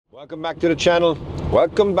Welcome back to the channel.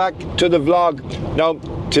 Welcome back to the vlog. Now,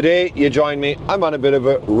 today you join me. I'm on a bit of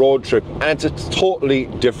a road trip, and it's a totally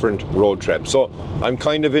different road trip. So I'm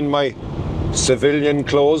kind of in my civilian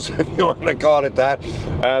clothes, if you want to call it that.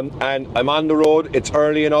 And I'm on the road. It's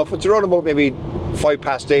early enough. It's around about maybe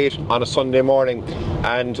 8:05 on a Sunday morning.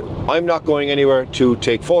 And I'm not going anywhere to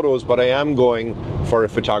take photos, but I am going for a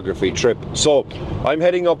photography trip. So I'm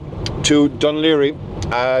heading up to Dún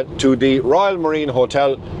Laoghaire, to the Royal Marine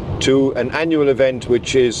Hotel, to an annual event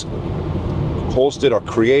which is hosted or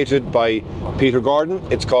created by Peter Gordon.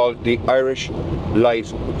 It's called the Irish Light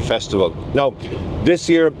Festival. Now, this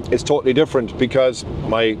year is totally different because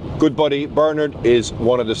my good buddy Bernard is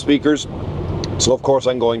one of the speakers. So of course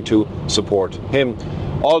I'm going to support him.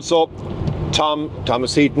 Also,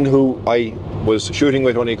 Thomas Heaton, who I was shooting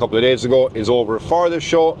with only a couple of days ago, is over for the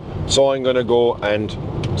show. So I'm going to go and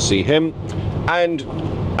see him. And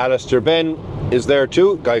Alister Benn is there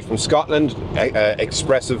too, guy from Scotland,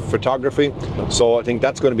 expressive photography. So I think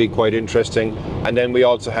that's going to be quite interesting. And then we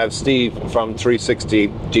also have Steve from 360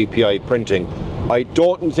 GPI Printing. I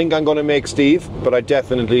don't think I'm going to make Steve, but I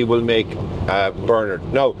definitely will make Bernard.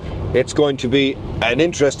 Now, it's going to be an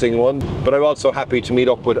interesting one, but I'm also happy to meet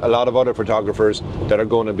up with a lot of other photographers that are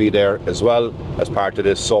going to be there as well as part of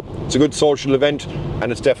this. So it's a good social event,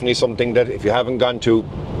 and it's definitely something that if you haven't gone to,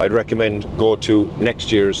 I'd recommend go to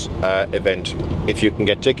next year's event if you can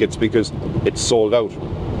get tickets, because it's sold out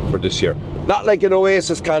for this year. Not like an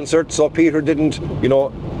Oasis concert, so Peter didn't, you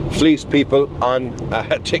know, fleece people on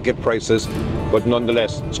ticket prices, but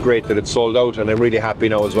nonetheless it's great that it's sold out, and I'm really happy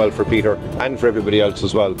now as well for Peter and for everybody else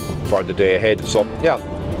as well for the day ahead. So yeah,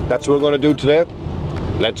 that's what we're going to do today.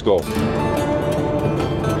 Let's go.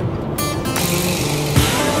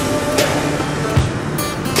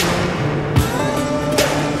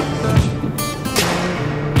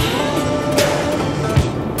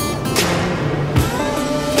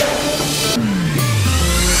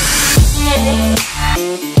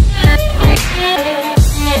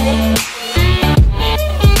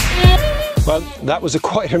 Well, that was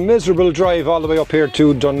quite a miserable drive all the way up here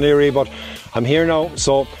to Dún Laoghaire, but I'm here now,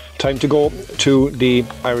 so time to go to the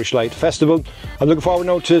Irish Light Festival. I'm looking forward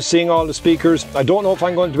now to seeing all the speakers. I don't know if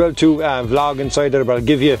I'm going to be able to vlog inside there, but I'll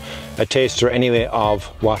give you a taster anyway of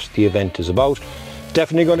what the event is about.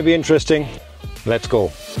 Definitely going to be interesting. Let's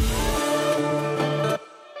go.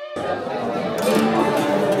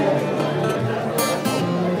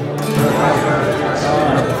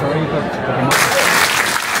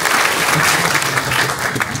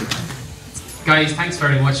 Guys, thanks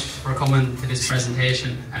very much for coming to this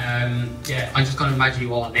presentation. Yeah, I'm just going to imagine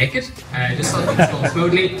you all naked, just so things go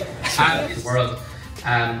smoothly in the world.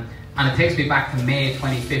 And it takes me back to May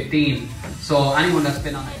 2015. So anyone that's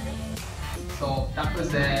been on it, so that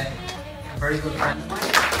was a very good friend of mine.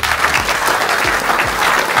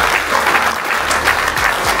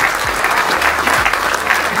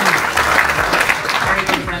 Very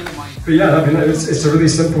good friend of mine. But yeah, I mean, it's a really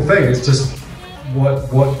simple thing. It's just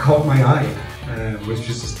what caught my eye. Which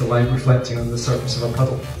was just the light reflecting on the surface of a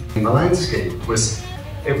puddle. The landscape was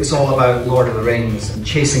all about Lord of the Rings and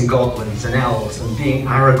chasing goblins and elves and being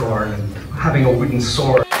Aragorn and having a wooden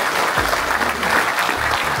sword.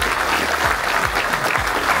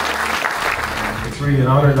 It's really an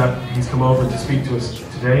honour that he's come over to speak to us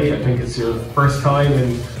today. I think it's your first time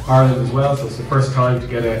in Ireland as well, so it's the first time to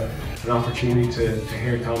get an opportunity to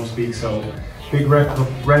hear Tom speak. So big round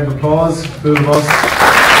of applause, both of us.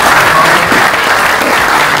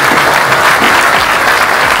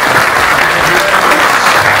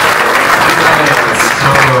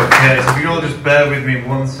 Okay, so if you can all just bear with me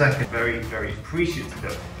 1 second. Very, very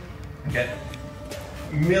appreciative. I get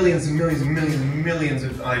millions and millions and millions and millions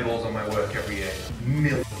of eyeballs on my work every year.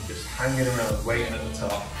 Millions just hanging around, waiting at the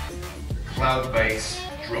top. The cloud base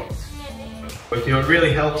dropped. But you know, it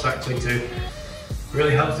really helps actually to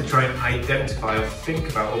try and identify or think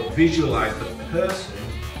about or visualize the person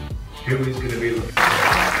who is going to be looking.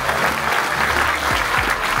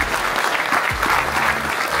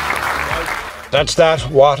 That's that.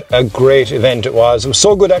 What a great event it was. It was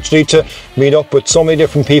so good actually to meet up with so many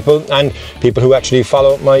different people, and people who actually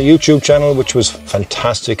follow my YouTube channel, which was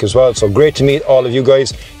fantastic as well. So great to meet all of you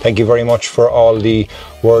guys. Thank you very much for all the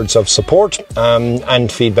words of support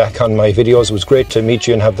and feedback on my videos. It was great to meet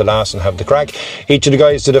you and have the laughs and have the crack. Each of the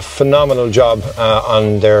guys did a phenomenal job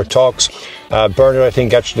on their talks. Bernard, I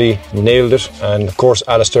think, actually nailed it, and of course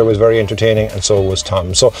Alister was very entertaining, and so was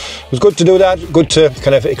Tom. So it was good to do that, good to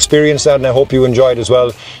kind of experience that, and I hope you enjoyed as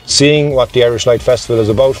well seeing what the Irish Light Festival is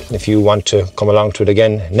about. If you want to come along to it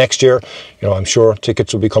again next year, you know, I'm sure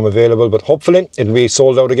tickets will become available, but hopefully it'll be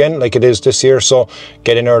sold out again like it is this year, so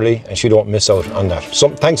get in early and you don't miss out on that. So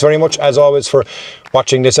thanks very much as always for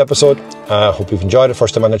watching this episode. Hope you've enjoyed it.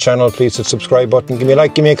 First time on the channel, please hit the subscribe button, give me a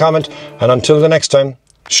like, give me a comment, and until the next time,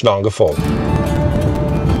 Slán go fóill.